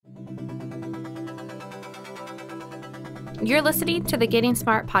You're listening to the Getting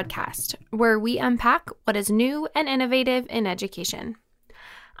Smart podcast, where we unpack what is new and innovative in education.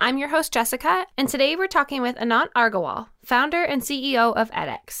 I'm your host, Jessica, and today we're talking with Anant Agarwal, founder and CEO of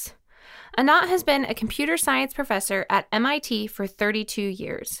edX. Anant has been a computer science professor at MIT for 32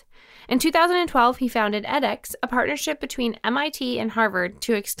 years. In 2012, he founded edX, a partnership between MIT and Harvard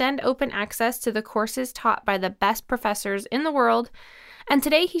to extend open access to the courses taught by the best professors in the world. And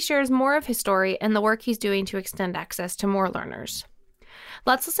today he shares more of his story and the work he's doing to extend access to more learners.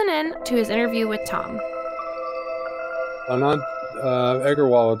 Let's listen in to his interview with Tom. Anant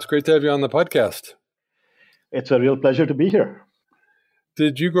Agarwal, it's great to have you on the podcast. It's a real pleasure to be here.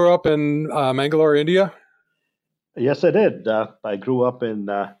 Did you grow up in Mangalore, India? Yes, I did. I grew up in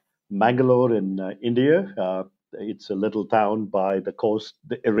Mangalore in India. It's a little town by the coast,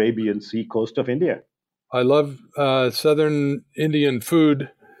 the Arabian Sea coast of India. I love Southern Indian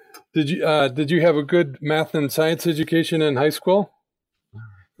food. Did you have a good math and science education in high school?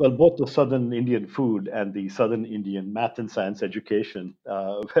 Well, both the Southern Indian food and the Southern Indian math and science education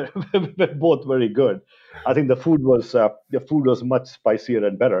were both very good. I think the food was much spicier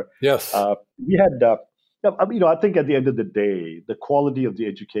and better. Yes, we had, I think at the end of the day, the quality of the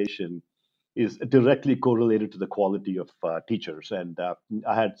education is directly correlated to the quality of teachers. And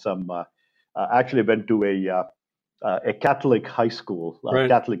I had some. Actually went to a Catholic high school, right.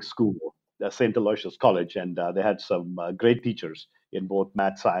 Catholic school, St. Aloysius College, and they had some great teachers in both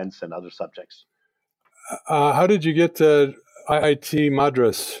math, science, and other subjects. How did you get to IIT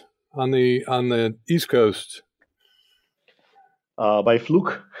Madras on the East Coast? By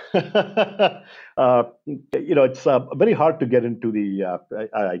fluke. It's very hard to get into the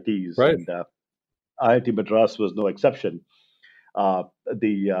IITs, right. And IIT Madras was no exception.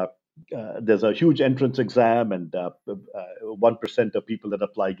 There's a huge entrance exam, and 1% of people that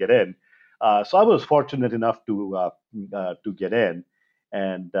apply get in. So I was fortunate enough to get in,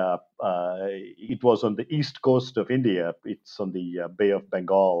 and it was on the east coast of India. It's on the Bay of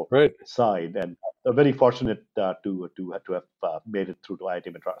Bengal right. side, and I'm very fortunate to have made it through to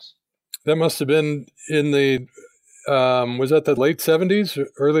IIT Madras. That must have been in the was that the late 70s,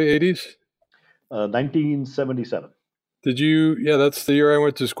 early 80s? 1977. Did you? Yeah, that's the year I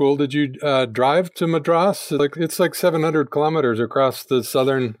went to school. Did you drive to Madras? It's like 700 kilometers across the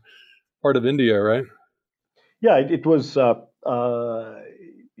southern part of India, right? Yeah, it was.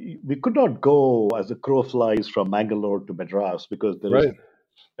 We could not go as the crow flies from Mangalore to Madras because there is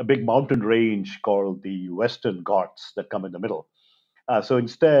a big mountain range called the Western Ghats that come in the middle. So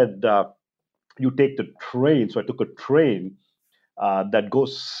instead, you take the train. So I took a train that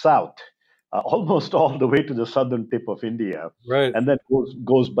goes south. Almost all the way to the southern tip of India, right, and then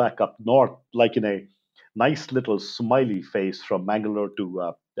goes back up north, like in a nice little smiley face from Mangalore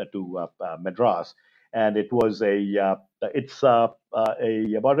to Madras, and it was about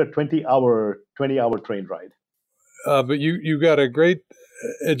a 20-hour train ride. But you got a great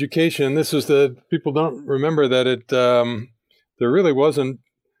education. This is people don't remember that there really wasn't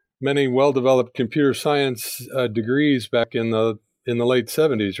many well-developed computer science degrees back in the late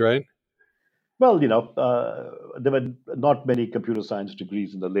 70s, right? Well, there were not many computer science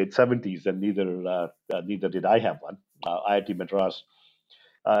degrees in the late 70s, and neither did I have one. IIT Madras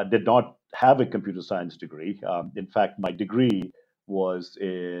did not have a computer science degree. In fact, my degree was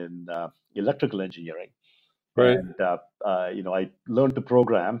in electrical engineering. Right. And, I learned to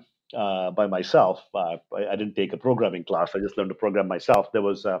program by myself. I didn't take a programming class. I just learned to program myself.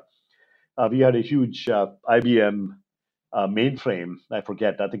 We had a huge IBM mainframe. I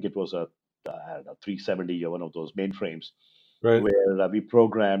forget. I think it was a 370 or one of those mainframes, right, where we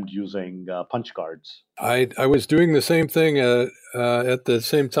programmed using punch cards. I was doing the same thing at the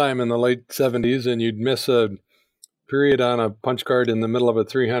same time in the late 70s, and you'd miss a period on a punch card in the middle of a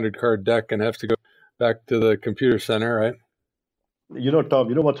 300 card deck and have to go back to the computer center, right?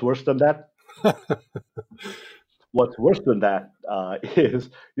 Tom, what's worse than that? What's worse than that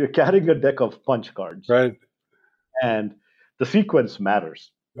is you're carrying a deck of punch cards, right? And the sequence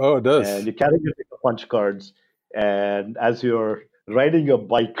matters. Oh, it does. And you're carrying a deck of punch cards, and as you're riding your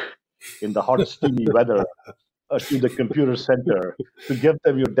bike in the hot, steamy weather to the computer center to give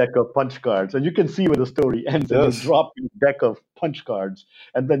them your deck of punch cards, and you can see where the story ends. Yes. And you drop your deck of punch cards,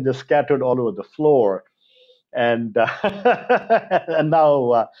 and then they're scattered all over the floor. And and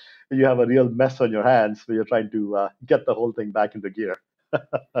now you have a real mess on your hands, so you're trying to get the whole thing back into gear.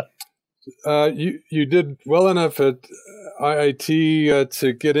 You did well enough at IIT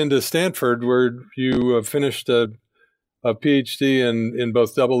to get into Stanford, where you finished a PhD in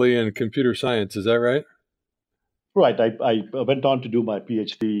both EE and computer science. Is that right? Right. I went on to do my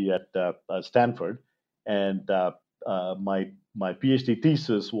PhD at Stanford, and my PhD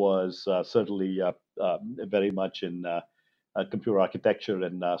thesis was certainly very much in computer architecture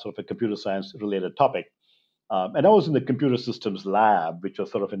and sort of a computer science related topic. And I was in the computer systems lab, which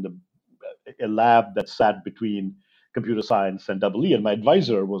was sort of in a lab that sat between computer science and EE. And my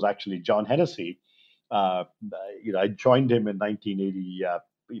advisor was actually John Hennessy. I joined him in 1980,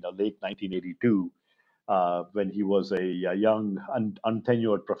 late 1982, when he was a young,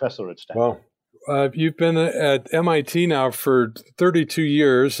 untenured professor at Stanford. Well, you've been at MIT now for 32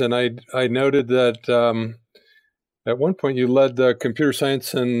 years, and I noted that at one point you led the computer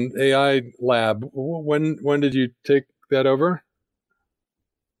science and AI lab. When did you take that over?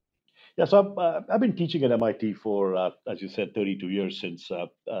 Yeah, so I've been teaching at MIT for, as you said, 32 years, since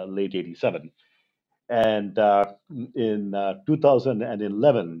late 87. And in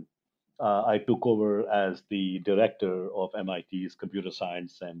 2011, I took over as the director of MIT's Computer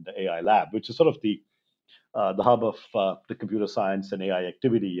Science and AI Lab, which is sort of the hub of the computer science and AI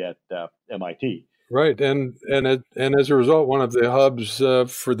activity at MIT. Right, and as a result, one of the hubs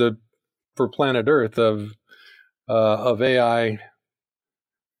for planet Earth of AI.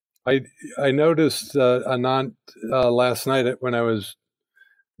 I noticed Anant last night when I was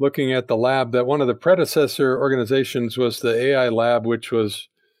looking at the lab that one of the predecessor organizations was the AI Lab, which was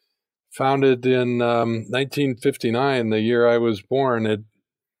founded in 1959, the year I was born.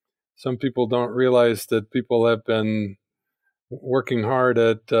 Some people don't realize that people have been working hard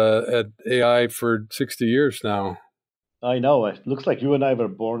at AI for 60 years now. I know. It looks like you and I were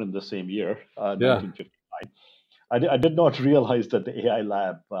born in the same year, Yeah. 1959. I did not realize that the AI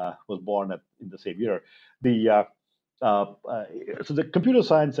Lab was born in the same year. The so the Computer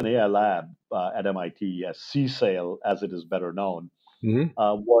Science and AI Lab at MIT, as CSAIL as it is better known, Mm-hmm.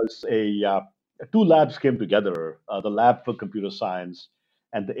 was two labs came together. The Lab for Computer Science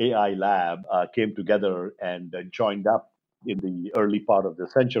and the AI Lab came together and joined up in the early part of the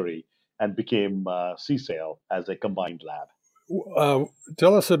century and became CSAIL as a combined lab.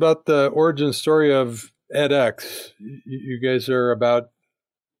 Tell us about the origin story of edX. You guys are about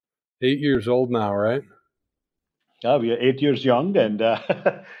 8 years old now, right? We are 8 years young, and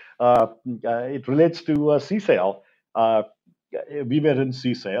it relates to CSAIL. We were in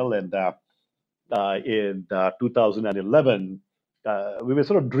CSAIL, and in 2011, we were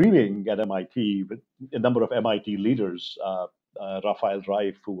sort of dreaming at MIT with a number of MIT leaders, Raphael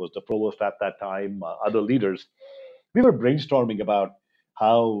Reif, who was the provost at that time, other leaders. We were brainstorming about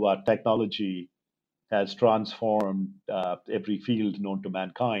how technology has transformed every field known to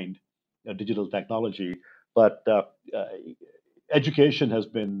mankind, digital technology. But education has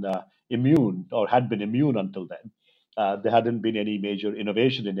been immune, or had been immune until then. There hadn't been any major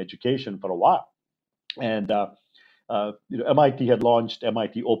innovation in education for a while. And MIT had launched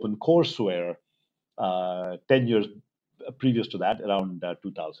MIT Open Courseware 10 years previous to that, around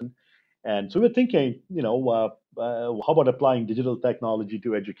 2000. And so we're thinking, how about applying digital technology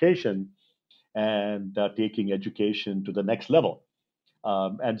to education and taking education to the next level?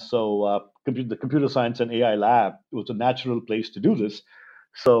 And so the Computer Science and AI Lab was a natural place to do this.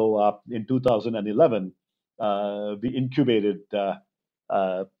 So in 2011, we incubated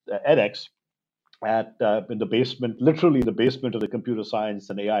edX in the basement, literally the basement of the Computer Science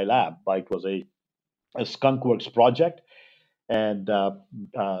and AI Lab. It was a skunkworks project, and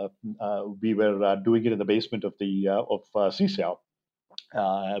we were doing it in the basement of the of CSAIL.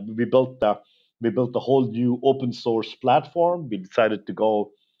 We built a whole new open source platform. We decided to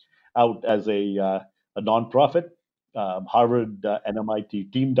go out as a nonprofit. Harvard and MIT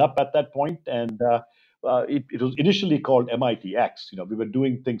teamed up at that point, and it was initially called MITx. We were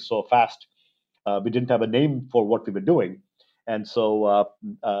doing things so fast, we didn't have a name for what we were doing, and so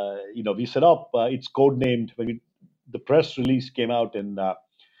we set up. It's codenamed the press release came out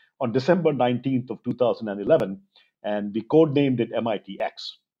on December 19th of 2011, and we codenamed it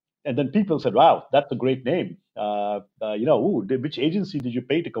MITx. And then people said, "Wow, that's a great name. Which agency did you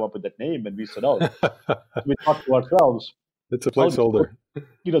pay to come up with that name?" And we said, "Oh," we thought to ourselves, it's a placeholder.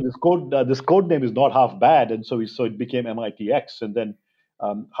 This code name is not half bad, and so it became MITx. And then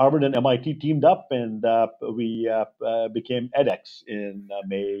Harvard and MIT teamed up, and we became edX in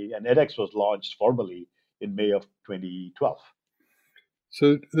May, and edX was launched formally in May of 2012.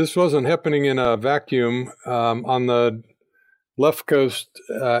 So this wasn't happening in a vacuum. On the left coast,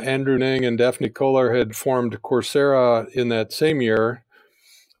 Andrew Ng and Daphne Koller had formed Coursera in that same year.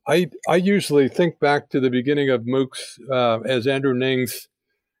 I usually think back to the beginning of MOOCs as Andrew Ng's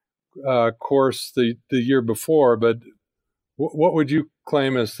course the year before, but what would you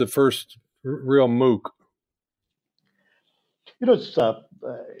claim as the first real MOOC? It's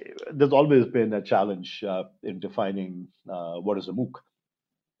there's always been a challenge in defining what is a MOOC.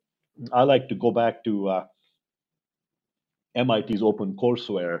 I like to go back to MIT's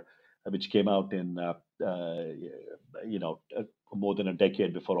OpenCourseware, which came out in uh, more than a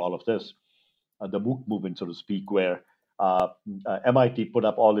decade before all of this, the MOOC movement, so to speak, where MIT put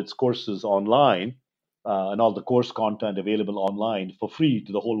up all its courses online and all the course content available online for free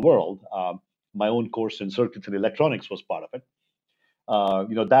to the whole world. My own course in circuits and electronics was part of it.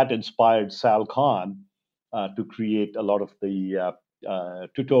 That inspired Sal Khan to create a lot of the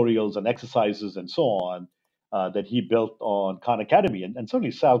tutorials and exercises and so on that he built on Khan Academy. And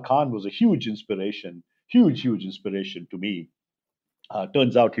certainly Sal Khan was a huge inspiration to me.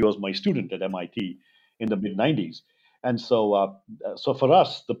 Turns out he was my student at MIT in the mid 90s. And so for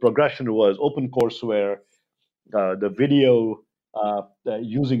us, the progression was OpenCourseware, the video,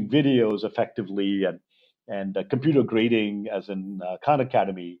 using videos effectively, and computer grading, as in Khan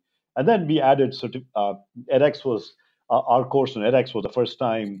Academy. And then we added edX was our course on edX was the first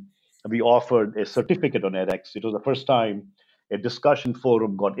time we offered a certificate on edX. It was the first time a discussion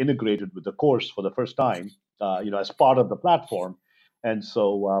forum got integrated with the course for the first time, as part of the platform. And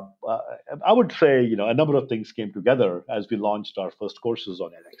so I would say, a number of things came together as we launched our first courses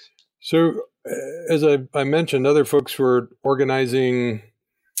on edX. So, as I mentioned, other folks were organizing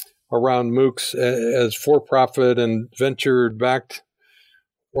around MOOCs as for-profit and venture-backed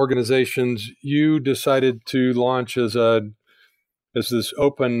organizations. You decided to launch as this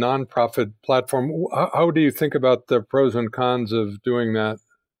open nonprofit platform. How do you think about the pros and cons of doing that?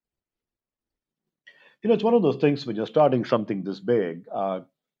 It's one of those things when you're starting something this big.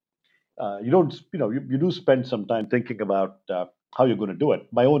 You don't, you do spend some time thinking about how you're going to do it.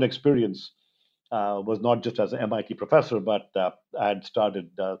 My own experience was not just as an MIT professor, but I had started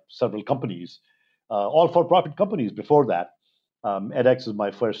several companies, all for-profit companies before that. edX is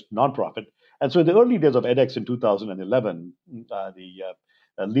my first nonprofit. And so in the early days of edX in 2011, the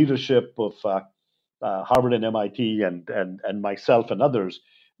leadership of Harvard and MIT and myself and others,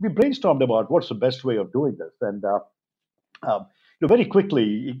 we brainstormed about what's the best way of doing this. And very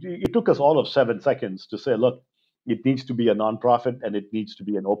quickly, it took us all of 7 seconds to say, look, it needs to be a nonprofit and it needs to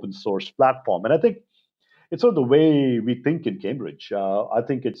be an open source platform. And I think it's sort of the way we think in Cambridge. I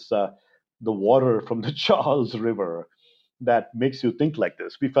think it's the water from the Charles River that makes you think like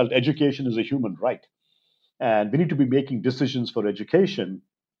this. We felt education is a human right, and we need to be making decisions for education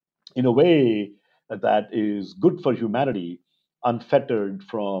in a way that is good for humanity, unfettered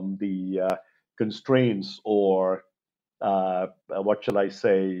from the constraints or what shall I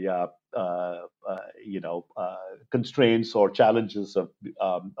say, constraints or challenges of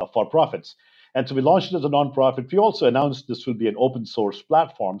for profits. And so we launched it as a nonprofit. We also announced this will be an open source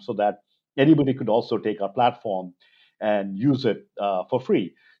platform so that anybody could also take our platform and use it for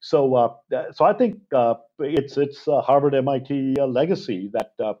free. So I think it's Harvard MIT legacy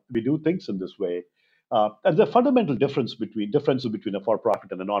that we do things in this way. And the fundamental differences between a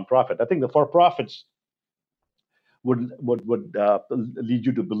for-profit and a non-profit. I think the for-profits would lead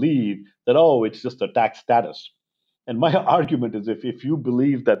you to believe that, oh, it's just a tax status. And my argument is, if you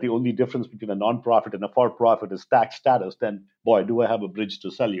believe that the only difference between a nonprofit and a for-profit is tax status, then boy, do I have a bridge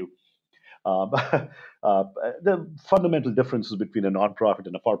to sell you. Uh, the fundamental differences between a nonprofit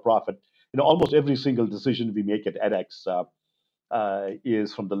and a for-profit, almost every single decision we make at edX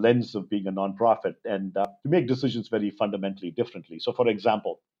is from the lens of being a nonprofit, and we make decisions very fundamentally differently. So, for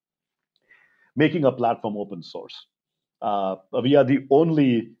example, making a platform open source. We are the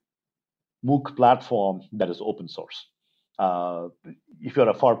only MOOC platform that is open source. Uh, if you're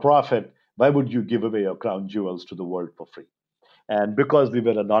a for-profit, why would you give away your crown jewels to the world for free? And because we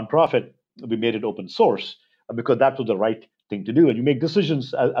were a nonprofit, we made it open source because that was the right thing to do. And you make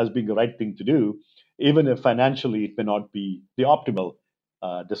decisions as being the right thing to do, even if financially it may not be the optimal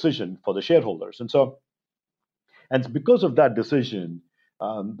decision for the shareholders. And because of that decision,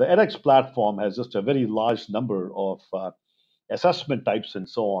 the edX platform has just a very large number of assessment types and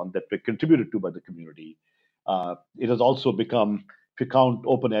so on that were contributed to by the community. It has also become, if you count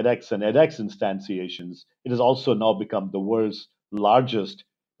Open edX and edX instantiations, it has also now become the world's largest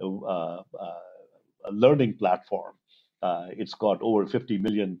learning platform. It's got over 50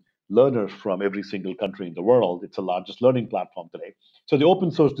 million learners from every single country in the world. It's the largest learning platform today. So the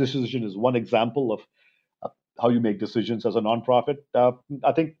open source decision is one example of how you make decisions as a nonprofit.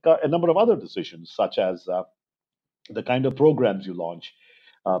 I think a number of other decisions, such as the kind of programs you launch.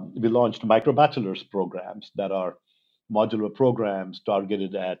 We launched micro bachelor's programs that are modular programs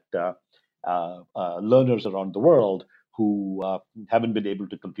targeted at learners around the world who haven't been able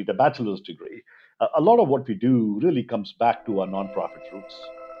to complete a bachelor's degree. A lot of what we do really comes back to our nonprofit roots.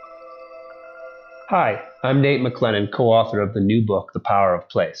 Hi, I'm Nate McLennan, co-author of the new book, The Power of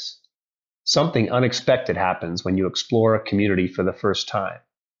Place. Something unexpected happens when you explore a community for the first time.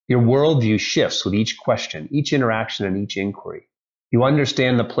 Your worldview shifts with each question, each interaction, and each inquiry. You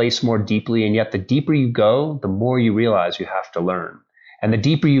understand the place more deeply, and yet the deeper you go, the more you realize you have to learn. And the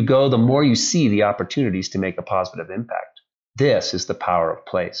deeper you go, the more you see the opportunities to make a positive impact. This is the power of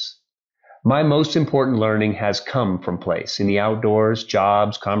place. My most important learning has come from place, in the outdoors,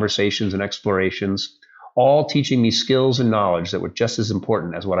 jobs, conversations, and explorations, all teaching me skills and knowledge that were just as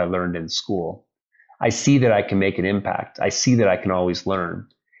important as what I learned in school. I see that I can make an impact. I see that I can always learn.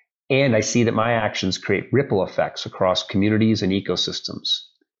 And I see that my actions create ripple effects across communities and ecosystems.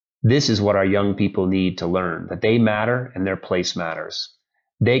 This is what our young people need to learn, that they matter and their place matters.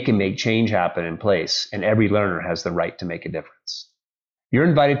 They can make change happen in place, and every learner has the right to make a difference. You're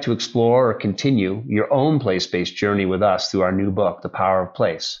invited to explore or continue your own place-based journey with us through our new book, The Power of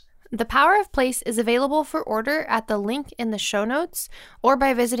Place. The Power of Place is available for order at the link in the show notes or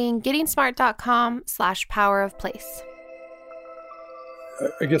by visiting gettingsmart.com/powerofplace.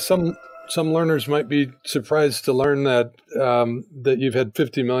 I guess some learners might be surprised to learn that that you've had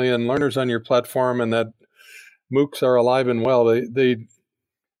 50 million learners on your platform and that MOOCs are alive and well. They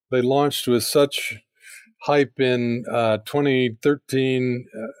launched with such hype in 2013,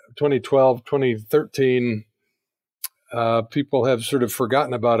 2012, 2013. People have sort of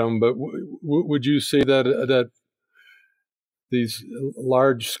forgotten about them, but would you say that these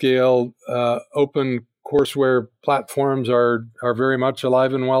large-scale open courseware platforms are very much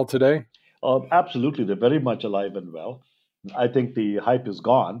alive and well today? Absolutely, they're very much alive and well. I think the hype is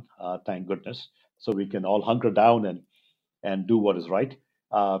gone, thank goodness. So we can all hunker down and do what is right.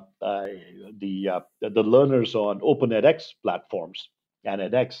 The learners on Open edX platforms and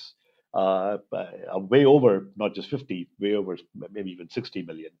edX are way over, not just 50, way over, maybe even 60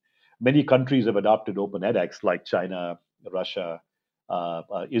 million. Many countries have adopted Open edX, like China, Russia,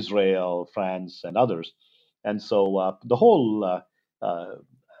 Israel, France, and others. And so the whole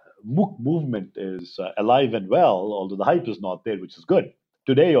MOOC movement is alive and well, although the hype is not there, which is good.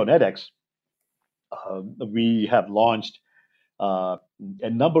 Today on edX, we have launched a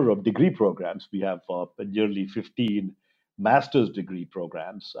number of degree programs. We have nearly 15 master's degree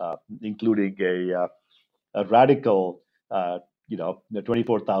programs, including a radical, the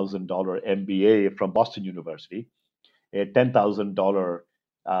 $24,000 MBA from Boston University, a $10,000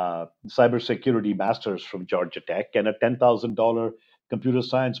 cybersecurity master's from Georgia Tech, and a $10,000 computer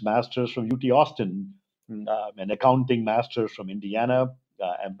science master's from UT Austin, an accounting master's from Indiana,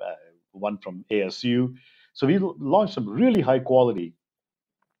 and one from ASU. So we launched some really high quality,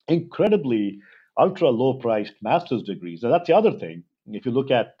 incredibly ultra low priced master's degrees. And that's the other thing. If you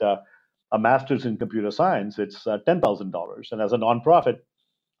look at a master's in computer science, it's $10,000. And as a nonprofit,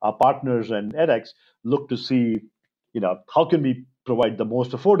 our partners and edX look to see, how can we provide the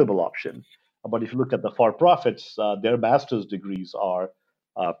most affordable option. But if you look at the for-profits, their master's degrees are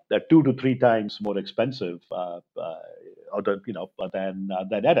they're 2 to 3 times more expensive than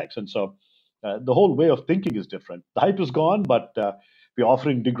edX. And so the whole way of thinking is different. The hype is gone, but we're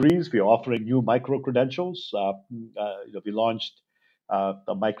offering degrees. We're offering new micro credentials. We launched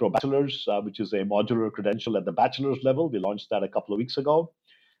the micro bachelor's, which is a modular credential at the bachelor's level. We launched that a couple of weeks ago.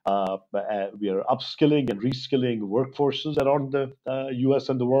 We are upskilling and reskilling workforces around the U.S.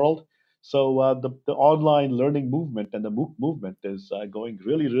 and the world. So the online learning movement and the MOOC movement is going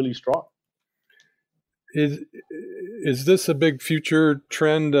really, really strong. Is this a big future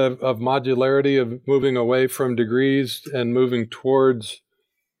trend of modularity, of moving away from degrees and moving towards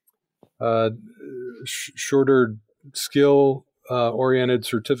shorter skill oriented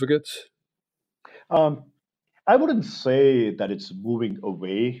certificates? I wouldn't say that it's moving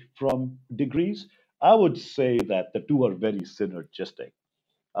away from degrees. I would say that the two are very synergistic.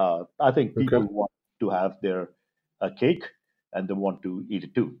 I think people want to have their cake and they want to eat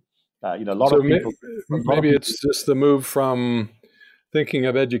it too. A lot of people. Maybe it's just the move from thinking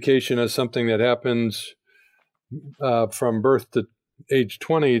of education as something that happens from birth to age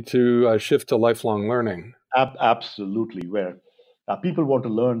 20 to a shift to lifelong learning. Absolutely, where people want to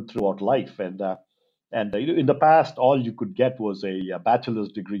learn throughout life, and in the past, all you could get was a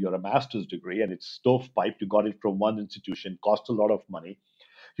bachelor's degree or a master's degree, and it's stovepiped. You got it from one institution, cost a lot of money.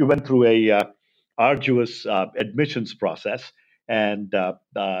 You went through a arduous admissions process, and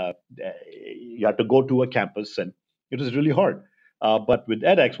you had to go to a campus, and it was really hard. But with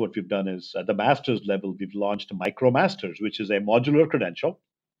edX, what we've done is at the master's level, we've launched MicroMasters, which is a modular credential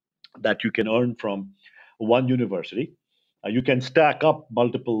that you can earn from one university. You can stack up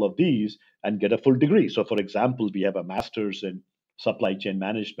multiple of these and get a full degree. So, for example, we have a master's in supply chain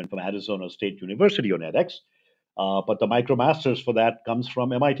management from Arizona State University on edX. But the MicroMasters for that comes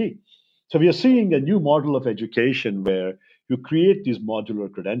from MIT. So we are seeing a new model of education where you create these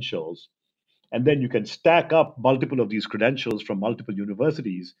modular credentials, and then you can stack up multiple of these credentials from multiple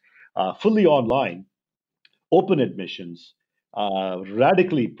universities fully online, open admissions,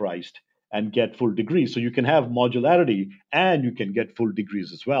 radically priced, and get full degrees. So you can have modularity and you can get full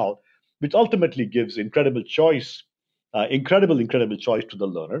degrees as well, which ultimately gives incredible choice to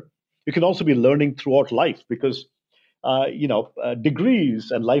the learner. You can also be learning throughout life because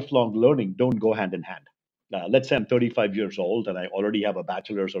degrees and lifelong learning don't go hand in hand. Let's say I'm 35 years old and I already have a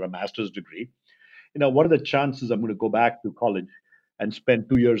bachelor's or a master's degree. What are the chances I'm going to go back to college and spend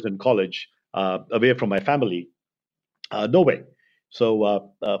 2 years in college away from my family? No way.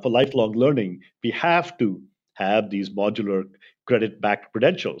 So, for lifelong learning, we have to have these modular credit backed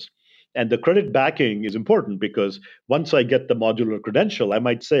credentials. And the credit backing is important because once I get the modular credential, I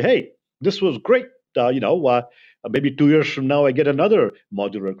might say, hey, this was great. Maybe 2 years from now, I get another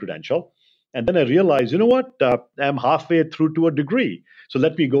modular credential. And then I realize, you know what? I'm halfway through to a degree. So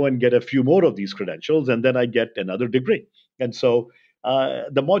let me go and get a few more of these credentials, and then I get another degree. And so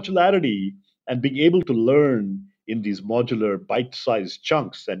the modularity and being able to learn in these modular bite-sized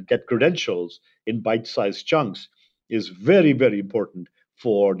chunks and get credentials in bite-sized chunks is very, very important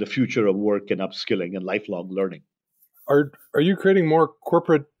for the future of work and upskilling and lifelong learning. Are you creating more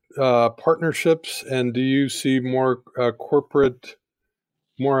corporate partnerships, and do you see more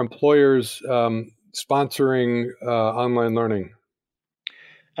more employers sponsoring online learning?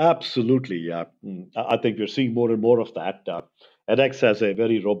 Absolutely. I think we're seeing more and more of that. edX has a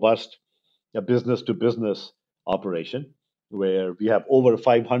very robust business to business operation where we have over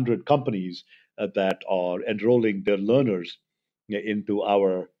 500 companies that are enrolling their learners into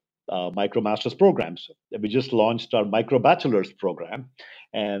our MicroMasters programs. We just launched our MicroBachelors program,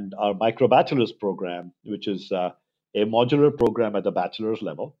 and our MicroBachelors program, which is a modular program at the bachelor's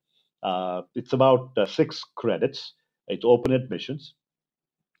level. It's about 6 credits. It's open admissions.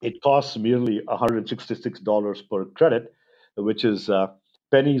 It costs merely $166 per credit, which is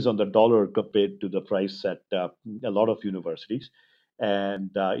pennies on the dollar compared to the price at a lot of universities. And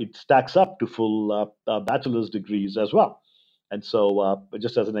it stacks up to full bachelor's degrees as well. And so,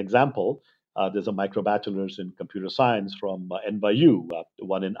 just as an example, there's a micro bachelor's in computer science from NYU,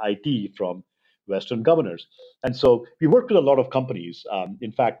 one in IT from Western Governors. And so we worked with a lot of companies.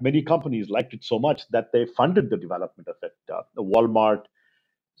 In fact, many companies liked it so much that they funded the development of it. Walmart,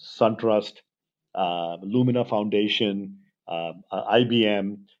 SunTrust, Lumina Foundation,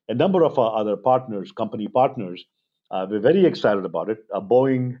 IBM, a number of our other partners, company partners. We're very excited about it.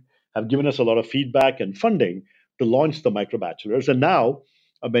 Boeing have given us a lot of feedback and funding to launch the micro bachelors, and now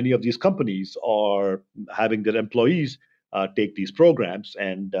many of these companies are having their employees take these programs,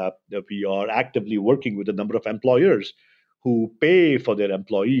 and we are actively working with a number of employers who pay for their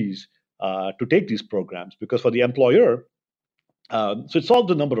employees to take these programs because for the employer, so it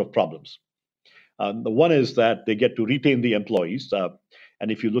solves a number of problems. The one is that they get to retain the employees. And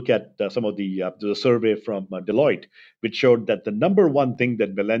if you look at some of the survey from Deloitte, which showed that the number one thing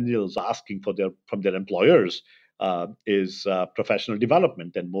that millennials are asking from their employers is professional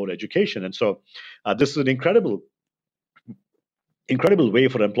development and more education. And so this is an incredible way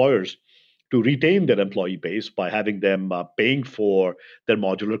for employers to retain their employee base by having them paying for their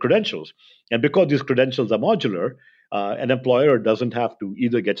modular credentials. And because these credentials are modular, an employer doesn't have to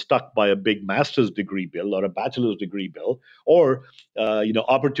either get stuck by a big master's degree bill or a bachelor's degree bill, or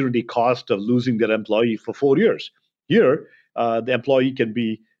opportunity cost of losing their employee for 4 years. Here, the employee can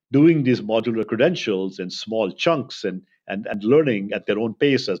be doing these modular credentials in small chunks and learning at their own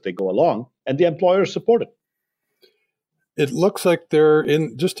pace as they go along, and the employer support it. It looks like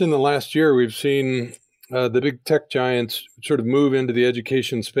just in the last year, we've seen the big tech giants sort of move into the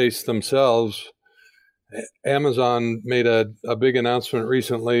education space themselves. Amazon made a big announcement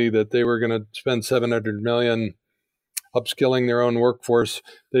recently that they were going to spend $700 million upskilling their own workforce.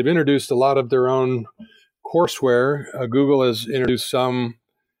 They've introduced a lot of their own courseware. Google has introduced some.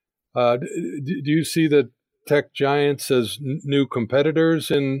 Do you see the tech giants as new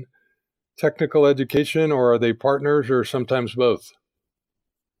competitors in technical education, or are they partners, or sometimes both?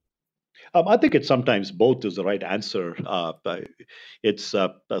 I think it's sometimes both is the right answer. But it's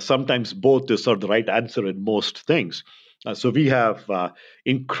sometimes both is sort of the right answer in most things. So we have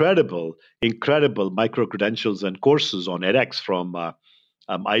incredible micro credentials and courses on edX from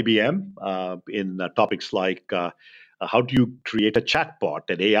IBM in topics like how do you create a chatbot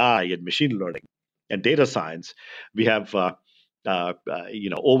and AI and machine learning and data science. We have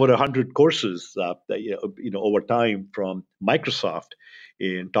over 100 courses, over time from Microsoft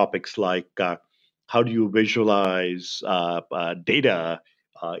in topics like how do you visualize data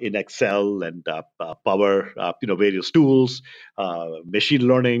in Excel and Power, various tools, machine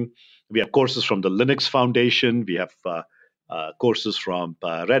learning. We have courses from the Linux Foundation. We have courses from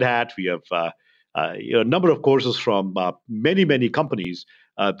Red Hat. We have a number of courses from many companies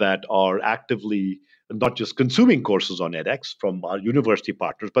that are actively not just consuming courses on edX from our university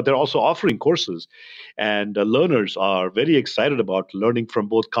partners, but they're also offering courses. And learners are very excited about learning from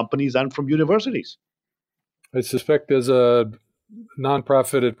both companies and from universities. I suspect as a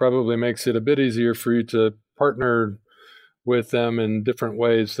nonprofit, it probably makes it a bit easier for you to partner with them in different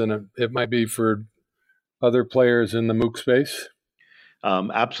ways than it might be for other players in the MOOC space.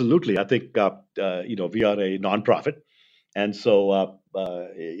 Absolutely. I think, we are a nonprofit. And so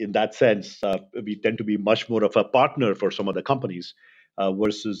in that sense, we tend to be much more of a partner for some of the companies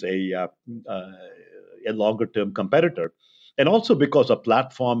versus a longer term competitor. And also because a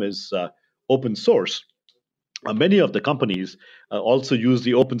platform is open source, many of the companies also use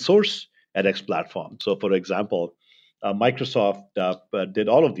the open source edX platform. So, for example, Microsoft did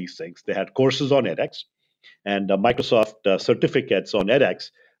all of these things. They had courses on edX, and Microsoft certificates on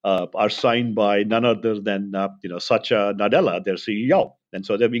edX are signed by none other than Satya Nadella, their CEO, and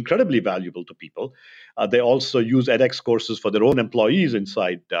so they're incredibly valuable to people. They also use edX courses for their own employees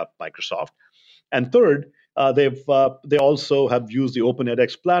inside Microsoft. And third, they also have used the Open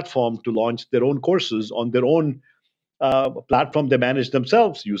edX platform to launch their own courses on their own platform they manage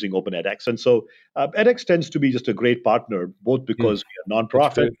themselves using Open edX. And so edX tends to be just a great partner, both because we are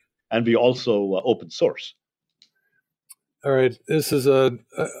nonprofit and we also open source. All right, this is a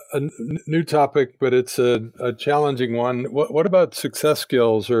new topic, but it's a challenging one. What about success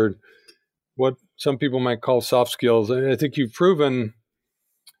skills, or what some people might call soft skills? I think you've proven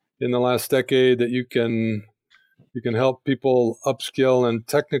in the last decade that you can help people upskill in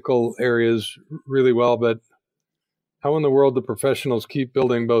technical areas really well, but how in the world do professionals keep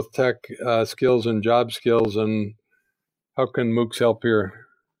building both tech skills and job skills, and how can MOOCs help here?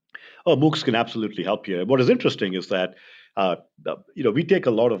 Oh, MOOCs can absolutely help you. What is interesting is that we take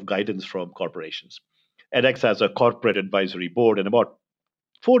a lot of guidance from corporations. edX has a corporate advisory board, and about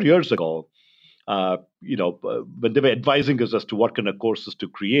 4 years ago, when they were advising us as to what kind of courses to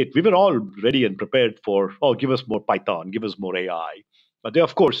create, we were all ready and prepared for, give us more Python, give us more AI. But they,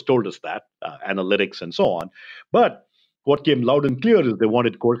 of course, told us that, analytics and so on. But what came loud and clear is they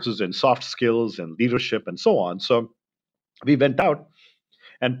wanted courses in soft skills and leadership and so on. So we went out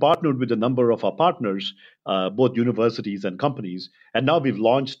and partnered with a number of our partners, both universities and companies. And now we've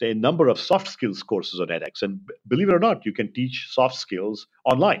launched a number of soft skills courses on edX. And believe it or not, you can teach soft skills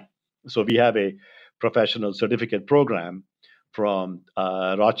online. So we have a professional certificate program from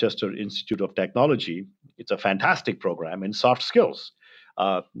Rochester Institute of Technology. It's a fantastic program in soft skills.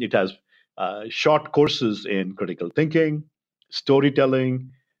 It has short courses in critical thinking,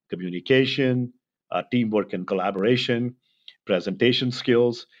 storytelling, communication, teamwork and collaboration, presentation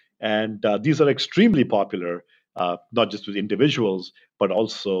skills. And these are extremely popular, not just with individuals, but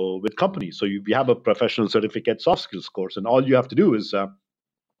also with companies. So we have a professional certificate soft skills course, and all you have to do is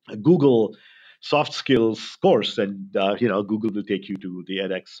Google soft skills course, and Google will take you to the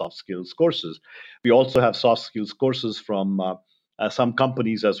edX soft skills courses. We also have soft skills courses from some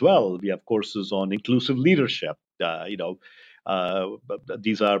companies as well. We have courses on inclusive leadership.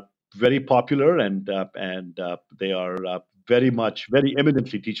 These are very popular, and they are very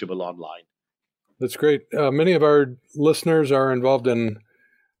eminently teachable online. That's great. Many of our listeners are involved in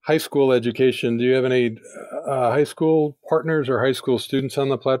high school education. Do you have any high school partners or high school students on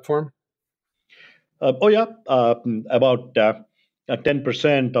the platform? About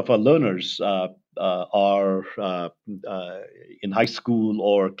 10% of our learners are in high school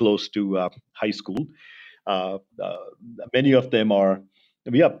or close to high school. Many of them are.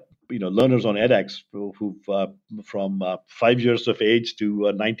 We have learners on edX who've from 5 years of age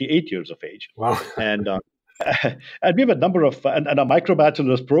to 98 years of age. Wow! And and we have a number of and our micro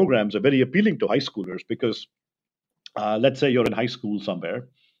bachelor's programs are very appealing to high schoolers because let's say you're in high school somewhere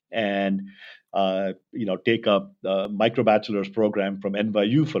and take a micro bachelor's program from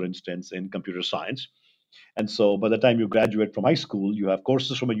NYU, for instance, in computer science. And so by the time you graduate from high school, you have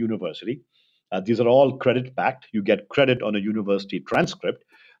courses from a university. These are all credit backed. You get credit on a university transcript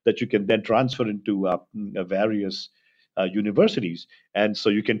that you can then transfer into various universities. And so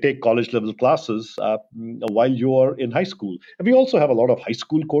you can take college level classes while you are in high school. And we also have a lot of high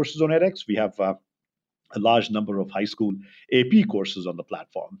school courses on edX. We have a large number of high school AP courses on the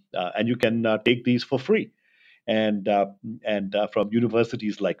platform, and you can take these for free. and from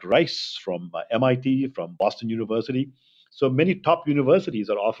universities like Rice, from MIT, from Boston University. So many top universities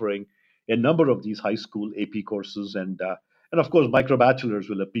are offering a number of these high school AP courses, and of course, microbachelors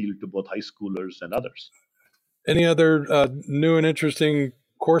will appeal to both high schoolers and others. Any other new and interesting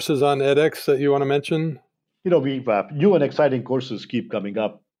courses on edX that you want to mention? We've new and exciting courses keep coming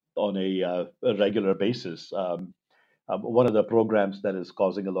up on a regular basis. One of the programs that is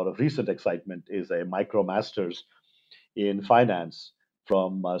causing a lot of recent excitement is a MicroMasters in finance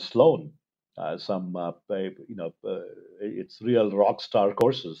from Sloan. It's real rock star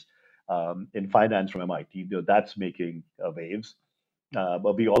courses in finance from MIT. That's making waves.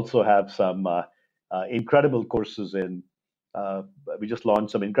 But we also have some incredible courses in. We just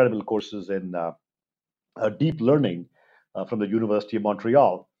launched some incredible courses in deep learning from the University of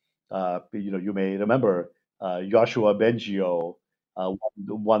Montreal. You may remember Joshua Bengio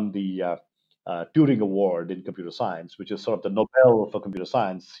won the Turing Award in computer science, which is sort of the Nobel for computer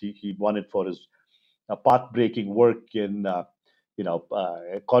science. He won it for his path-breaking work in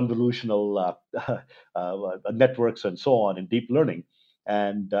convolutional networks and so on in deep learning.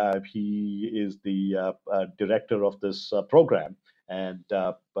 And he is the director of this program. And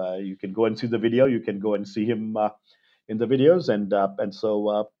you can go and see the video. You can go and see him in the videos, and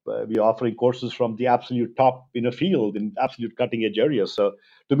so we're offering courses from the absolute top in a field in absolute cutting edge areas. So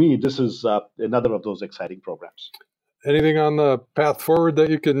to me, this is another of those exciting programs. Anything on the path forward that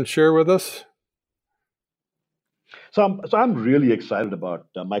you can share with us? So I'm really excited about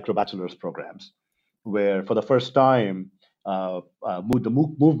microbachelors programs, where for the first time, the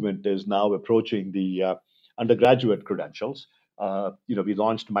MOOC movement is now approaching the undergraduate credentials. We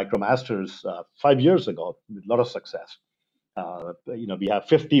launched MicroMasters 5 years ago with a lot of success. We have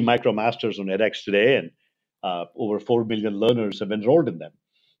 50 MicroMasters on edX today, and over 4 million learners have enrolled in them.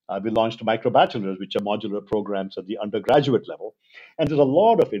 We launched microbachelors, which are modular programs at the undergraduate level, and there's a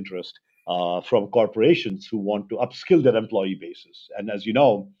lot of interest from corporations who want to upskill their employee bases. And as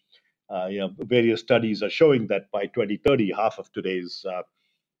various studies are showing that by 2030, half of today's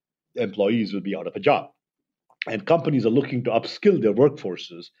employees will be out of a job. And companies are looking to upskill their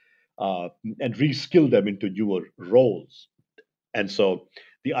workforces and reskill them into newer roles. And so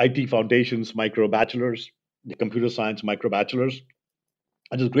the IT Foundation's microbachelors, the computer science microbachelors,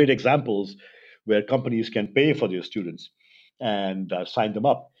 are just great examples where companies can pay for their students and sign them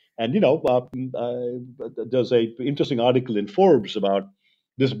up. And there's a interesting article in Forbes about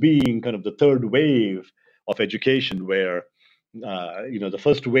this being kind of the third wave of education, where the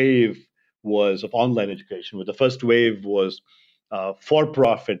first wave was of online education, where the first wave was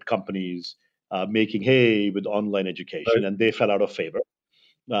for-profit companies making hay with online education, Right. and they fell out of favor.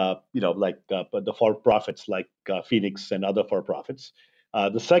 Like the for-profits like Phoenix and other for-profits.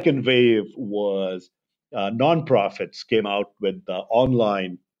 The second wave was nonprofits came out with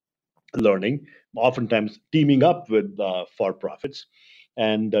online learning, oftentimes teaming up with for-profits.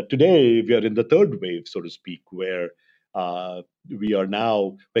 And today we are in the third wave, so to speak, where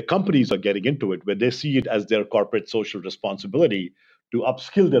where companies are getting into it, where they see it as their corporate social responsibility to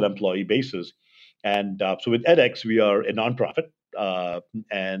upskill their employee bases. And so with edX, we are a nonprofit,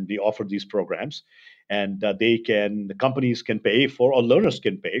 and we offer these programs. And the companies can pay for, or learners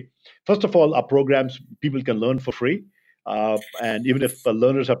can pay. First of all, our programs, people can learn for free. And even if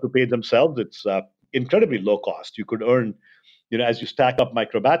learners have to pay themselves, it's incredibly low cost. You could earn, as you stack up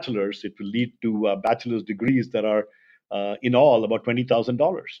microbachelors, it will lead to bachelor's degrees that are in all about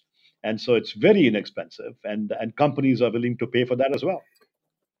 $20,000. And so it's very inexpensive, and companies are willing to pay for that as well.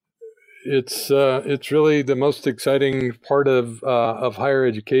 It's really the most exciting part of higher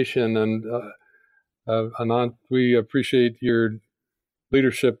education, and Anant, we appreciate your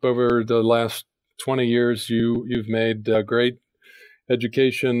leadership over the last 20 years. You've made great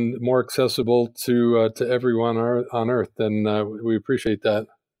education more accessible to everyone on Earth, and we appreciate that.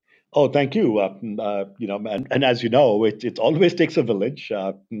 Oh, thank you. And as you know, it always takes a village.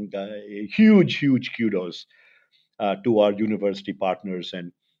 Huge kudos to our university partners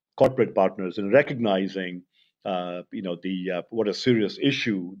and corporate partners in recognizing, what a serious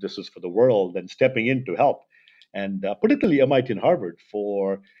issue this is for the world, and stepping in to help, and particularly MIT and Harvard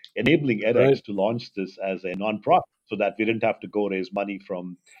for enabling edX Right. to launch this as a nonprofit, so that we didn't have to go raise money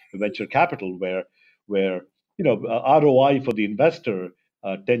from venture capital, where ROI for the investor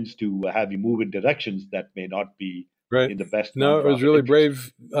tends to have you move in directions that may not be Right. in the best No, it was nonprofit really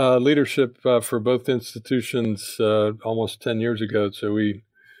interest. brave leadership for both institutions almost 10 years ago. So we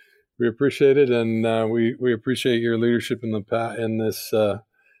appreciate it, and we appreciate your leadership in this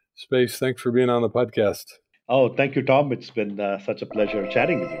space. Thanks for being on the podcast. Oh, thank you, Tom. It's been such a pleasure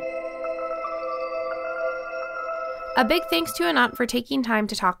chatting with you. A big thanks to Anant for taking time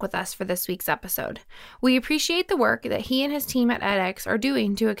to talk with us for this week's episode. We appreciate the work that he and his team at edX are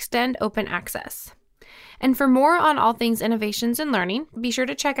doing to extend open access. And for more on all things innovations and learning, be sure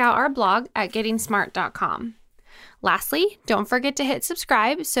to check out our blog at gettingsmart.com. Lastly, don't forget to hit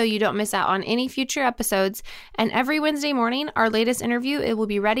subscribe so you don't miss out on any future episodes, and every Wednesday morning, our latest interview, it will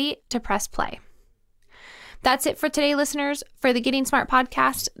be ready to press play. That's it for today, listeners. For the Getting Smart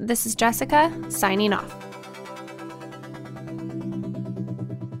podcast, this is Jessica, signing off.